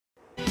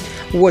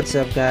What's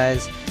up,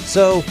 guys?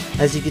 So,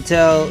 as you can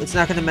tell, it's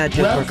not going to match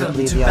up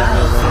perfectly the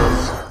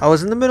audio. I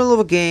was in the middle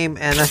of a game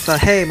and I thought,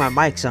 hey, my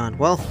mic's on.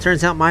 Well,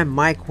 turns out my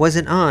mic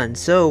wasn't on,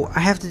 so I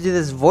have to do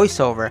this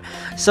voiceover.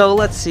 So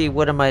let's see,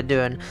 what am I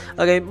doing?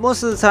 Okay,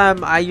 most of the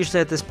time, I usually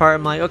at this part,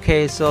 I'm like,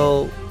 okay,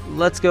 so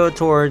let's go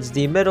towards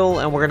the middle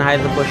and we're gonna hide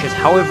in the bushes.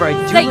 However,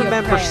 I do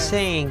remember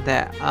saying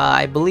that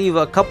I believe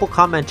a couple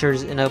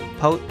commenters in a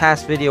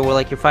past video were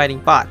like, you're fighting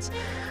bots.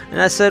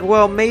 And I said,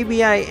 well,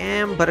 maybe I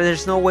am, but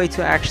there's no way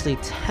to actually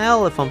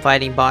tell if I'm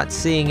fighting bots,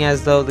 seeing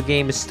as though the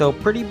game is still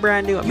pretty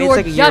brand new. I mean, it's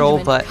like a year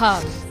old, but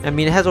I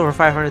mean, it has over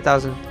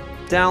 500,000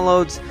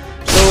 downloads,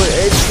 so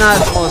it's not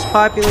the most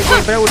popular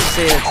game, but I wouldn't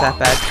say it's that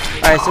bad.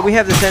 Alright, so we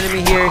have this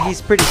enemy here. He's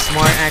pretty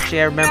smart,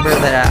 actually. I remember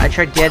that I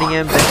tried getting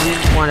him, but he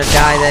didn't want to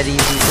die that easy,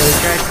 so he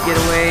tried to get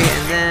away,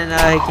 and then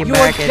he came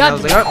back, and I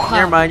was like, oh,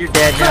 never mind, you're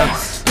dead now.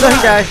 So he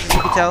dies, as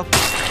you can tell.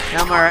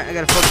 Now I'm alright, I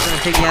gotta focus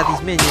on taking out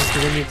these minions,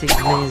 because I need to take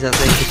these minions out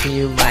so I can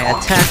continue my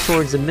attack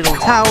towards the middle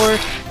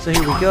tower. So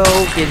here we go,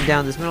 getting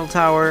down this middle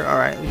tower.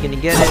 Alright, we're gonna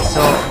get it.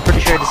 So I'm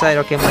pretty sure I decided,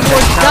 okay, I'm gonna attack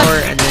the tower,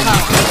 and then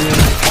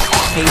doing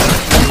haste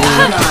to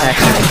attack.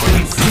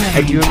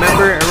 I do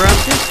remember around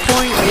this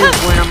point is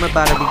when I'm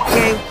about to be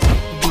ganked,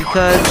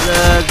 because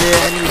the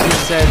enemy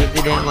decided that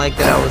they didn't like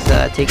that I was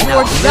taking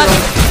out the middle.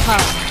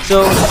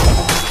 So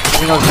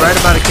I think I was right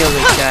about to kill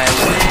this guy.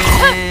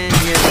 And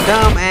here they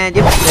come, and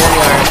yep, there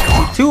they are.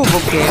 See, two of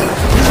them came.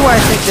 This is why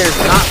I think there's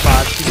not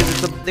bots,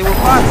 because they were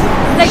bots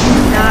that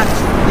did not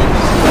think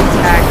to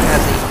attack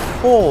as a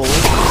whole.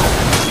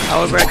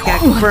 However, I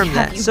can't confirm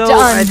that. So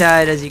I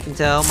died, as you can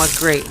tell.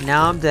 Great,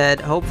 now I'm dead.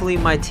 Hopefully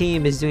my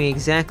team is doing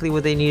exactly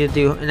what they need to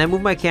do. And I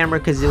moved my camera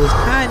because it was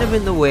kind of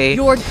in the way.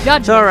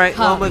 It's alright,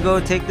 well, I'm gonna go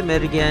take the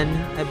mid again,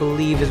 I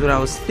believe is what I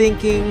was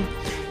thinking.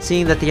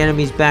 Seeing that the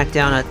enemy's back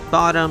down at the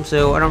bottom,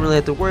 so I don't really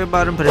have to worry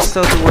about him, but I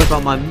still have to worry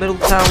about my middle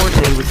tower,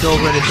 so he would go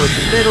right into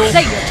the middle.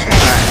 Alright,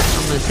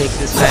 I'm gonna take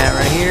this guy out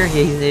right here.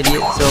 Yeah, he's an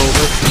idiot, so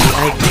let's see.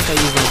 I think I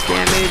used my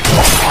damage.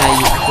 I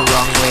used it the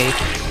wrong way.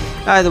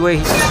 Either way,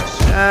 he's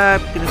gonna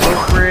go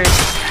for it.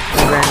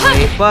 He ran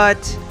away, but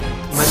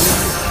my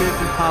minions should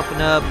be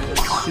popping up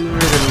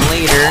sooner than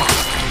later.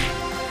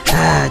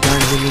 Darn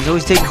minions,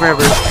 always taking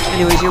forever.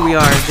 Anyways, here we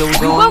are. Going.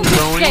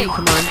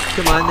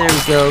 Come on, there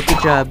we go.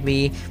 Good job,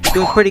 me.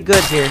 Doing pretty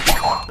good here.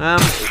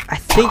 I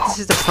think this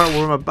is the part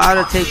where I'm about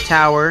to take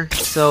tower,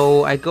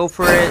 so I go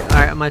for it.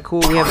 Alright, am I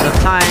cool? We have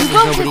enough time.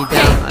 There's nobody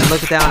down. I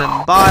look down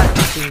at bot.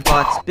 I'm seeing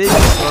bot's busy, so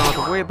I don't have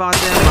to worry about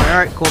them.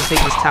 Alright, cool. I'm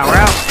taking this tower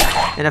out.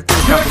 And I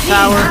finished off the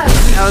tower. Now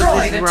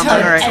this is where I'm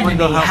like, alright, I'm gonna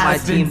go help my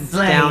team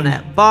down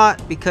at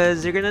bot,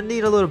 because they're gonna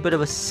need a little bit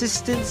of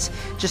assistance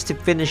just to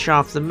finish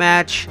off the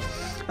match.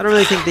 I don't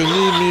really think they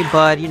need me,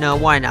 but you know,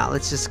 why not?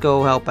 Let's just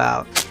go help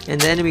out. And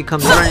the enemy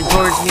comes running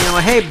towards me, and I'm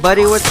like, hey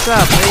buddy, what's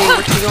up? Hey,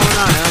 what's going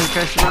on? And he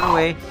tries to run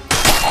away.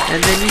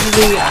 And then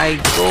usually I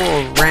go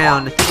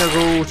around. I think I'll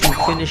go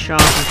to finish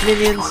off these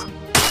minions.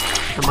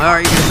 I'm like,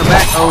 alright, you're gonna come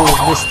back.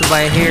 Oh, missed him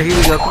by a hair. Here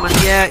we go. Come on,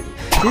 yeah.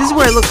 See, this is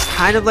where it looks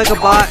kind of like a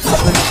bot,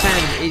 but it's kind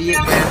of an idiot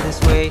ran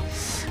this way.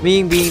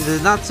 Me being the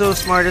not so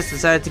smartest,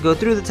 decided to go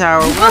through the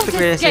tower. Not the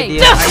greatest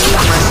idea. I used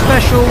my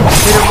special,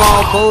 hit them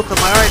all, both. I'm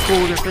like, alright,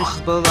 cool, we're gonna finish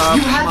this both off.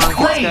 Come on,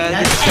 get this guy,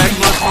 get this guy,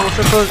 come on,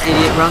 suppose.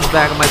 Idiot runs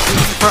back on my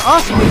team. For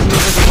awesome makes me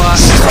look like a bot.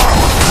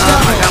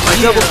 I got my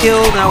double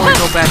kill. Now we're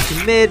gonna go back to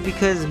mid,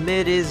 because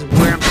mid is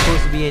where I'm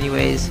supposed to be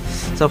anyways.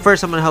 So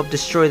first I'm gonna help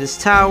destroy this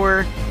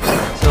tower.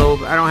 So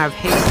I don't have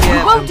haste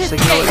yet. I'm just like,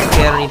 no, it's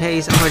okay, I don't need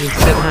haste. I'm already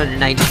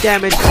 790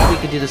 damage. We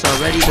can do this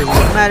already, doesn't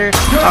really matter.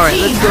 Alright,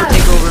 let's go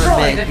take over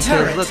mid,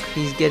 because look,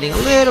 he's getting a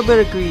little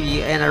bit of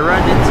greedy, and I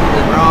run into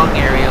the wrong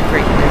area.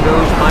 Great, there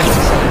goes my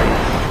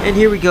facility. And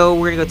here we go,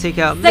 we're gonna go take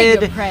out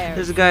mid.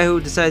 There's a guy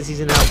who decides he's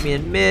gonna help me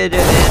in mid,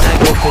 and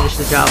I go finish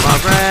the job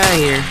off right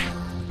here.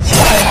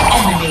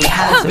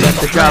 So we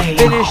got the job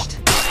finished.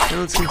 And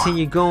let's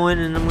continue going,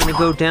 and I'm gonna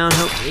go down.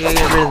 Hopefully I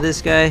get rid of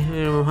this guy. I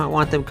don't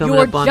want them coming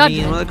up on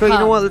me. And we're like, oh, you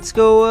know what? Let's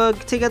go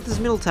take out this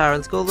middle tower.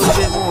 Let's go a little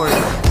bit more.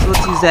 So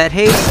let's use that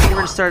haste. We're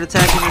gonna start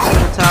attacking this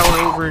middle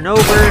tower over and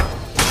over.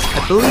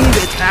 I believe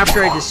it's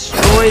after I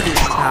destroy this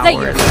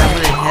tower that I'm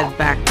gonna head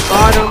back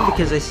bottom,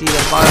 because I see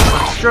that bottom's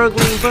not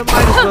struggling, but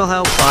might as well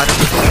help bottom,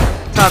 because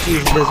top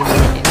usually doesn't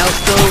really need help.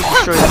 So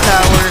destroy the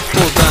tower.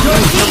 Full done.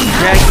 Someone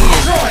dragging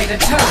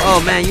in.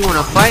 Oh man, you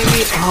wanna fight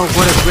me? Oh,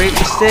 what a great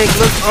mistake.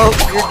 Look, oh,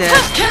 you're dead.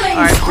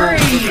 Alright, cool.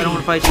 I don't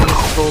wanna fight you. This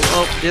is cool.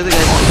 Oh, the other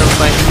guy's gonna come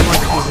fight me. He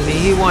wants a piece of me.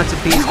 He wants a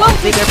piece. I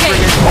think I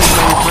forget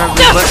forever,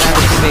 but I have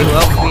a teammate who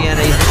helped me,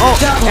 and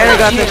I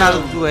got them out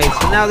of the way.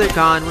 So now they're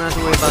gone. We don't have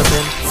to worry about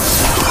them.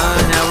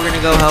 Now we're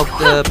gonna go help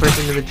the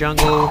person in the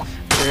jungle.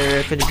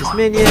 Finish this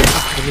minion.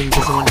 The minion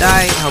doesn't want to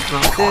die. Help him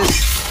out with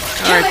this.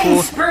 Alright, cool.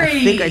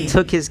 I think I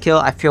took his kill.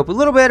 I feel a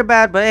little bit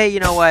bad, but hey, you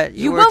know what?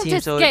 We're a team,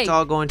 so it's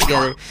all going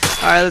together.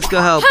 Alright, let's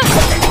go help.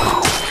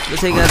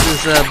 Let's take out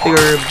this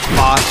bigger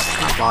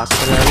boss. Not boss,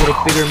 but a little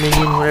bigger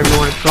minion, whatever you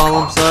want to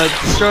call him. So I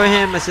destroy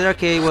him. I said,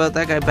 okay, well,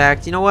 that guy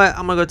backed. You know what?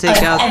 I'm gonna go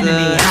take out the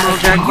Emerald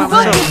Dragon by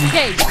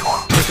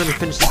myself. First, let me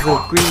finish this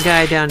little green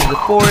guy down in the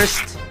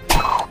forest.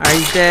 Alright,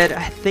 he's dead.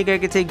 I think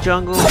I could take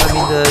jungle. I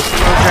mean the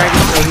snow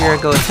dragon. So here I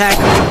go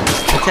attacking.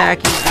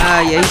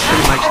 Yeah, he's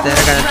pretty much dead.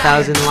 I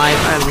got 1,000 life.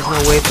 There's no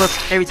way. Plus,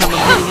 every time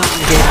I'm hitting him,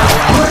 I'm getting my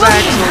life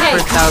back.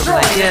 So for 1,000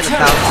 I get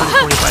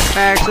 1,125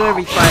 back. So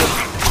every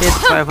 5 hits,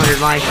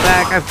 500 life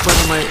back. I've put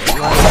my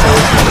life, so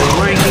it's not really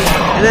worrying me.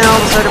 And then all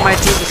of a sudden my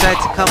team decides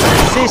to come and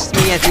assist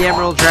me at the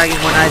Emerald Dragon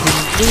when I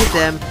didn't need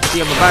them.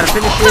 See, I'm about to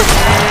finish it,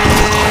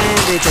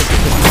 and they take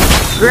it.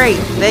 Great,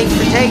 thanks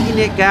for taking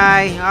it,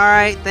 guy.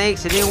 Alright,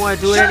 thanks. I didn't want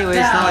to do it anyway.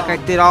 It's not like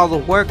I did all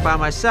the work by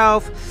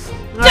myself.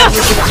 Alright,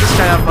 we're gonna just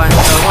try out by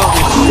himself. Well,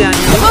 he's down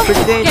here. Looks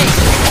pretty dangerous.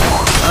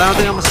 I don't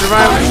think I'm gonna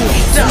survive. I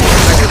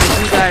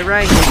think you die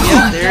right here.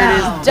 Yep, there it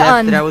is. The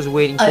death that I was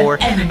waiting for.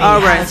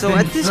 Alright, so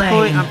at this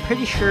point, I'm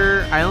pretty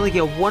sure I only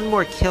get one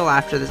more kill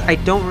after this. I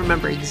don't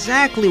remember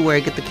exactly where I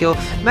get the kill.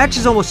 Match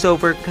is almost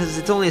over because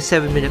it's only a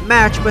 7-minute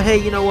match. But hey,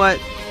 you know what?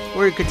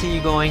 We're gonna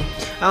continue going.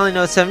 I only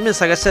know it's 7 minutes.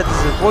 Like I said, this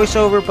is a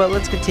voiceover, but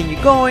let's continue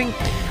going.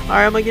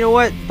 Alright, I'm like, you know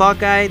what? Bot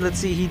guy, let's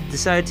see. He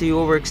decided to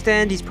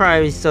overextend. He's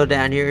probably still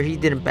down here. He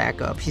didn't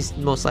back up. He's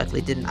most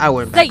likely didn't. I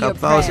wouldn't back up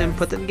if I was him.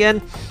 Put them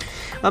again.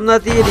 I'm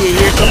not the idiot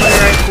here. So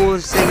alright, cool.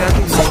 Let's take out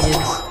these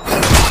minions.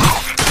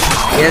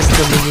 Yes,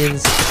 the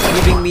minions.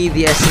 Giving me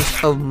the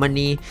essence of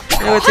money.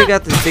 I'm gonna take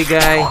out this big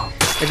guy.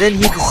 And then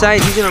he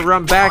decides he's gonna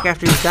run back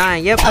after he's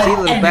dying. Yep, see,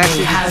 little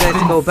bastard, he decides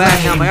to go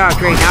back. Now I'm like, oh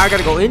great, now I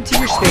gotta go into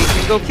your space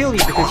and go kill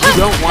you because you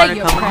don't want to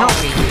come and help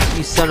me,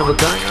 you son of a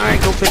gun. Alright,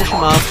 go finish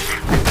him up.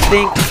 I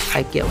think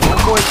I get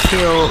one more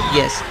kill.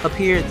 Yes, up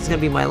here, this is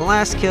gonna be my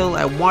last kill.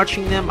 I'm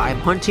watching them,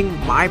 I'm hunting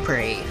my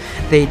prey.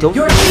 They don't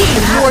know what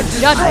to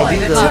happen. I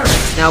do though.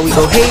 Now we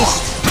go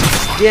haste,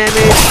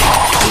 damage,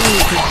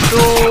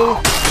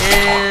 control,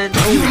 and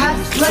this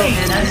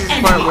is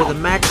the part where the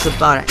match is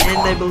about to end,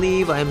 I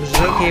believe. I'm just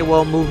okay,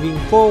 well, moving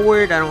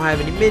forward. I don't have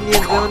any minions,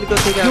 but let me go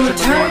take out some of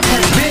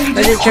the minions.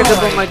 I didn't check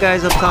up on my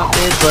guys up top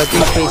mid, but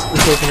they've basically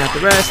taken out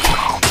the rest.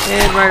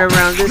 And right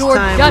around this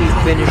time, we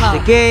finished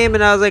the game,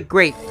 and I was like,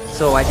 great.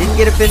 So I didn't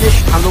get a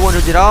finish. I'm the one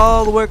who did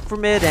all the work for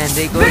mid, and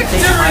they go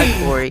take my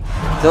glory.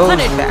 Those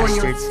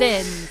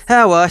bastards.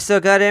 Oh well, I still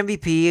got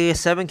MVP,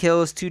 7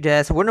 kills, 2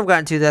 deaths. I wouldn't have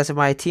gotten 2 deaths if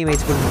my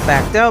teammates wouldn't have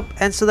backed up,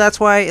 and so that's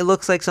why it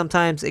looks like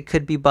sometimes it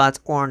could be bots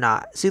or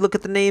not. See, look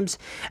at the names.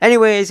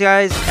 Anyways,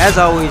 guys, as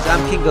always,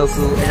 I'm King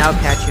Goku, and I'll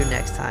catch you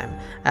next time.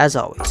 As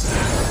always,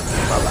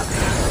 bye-bye.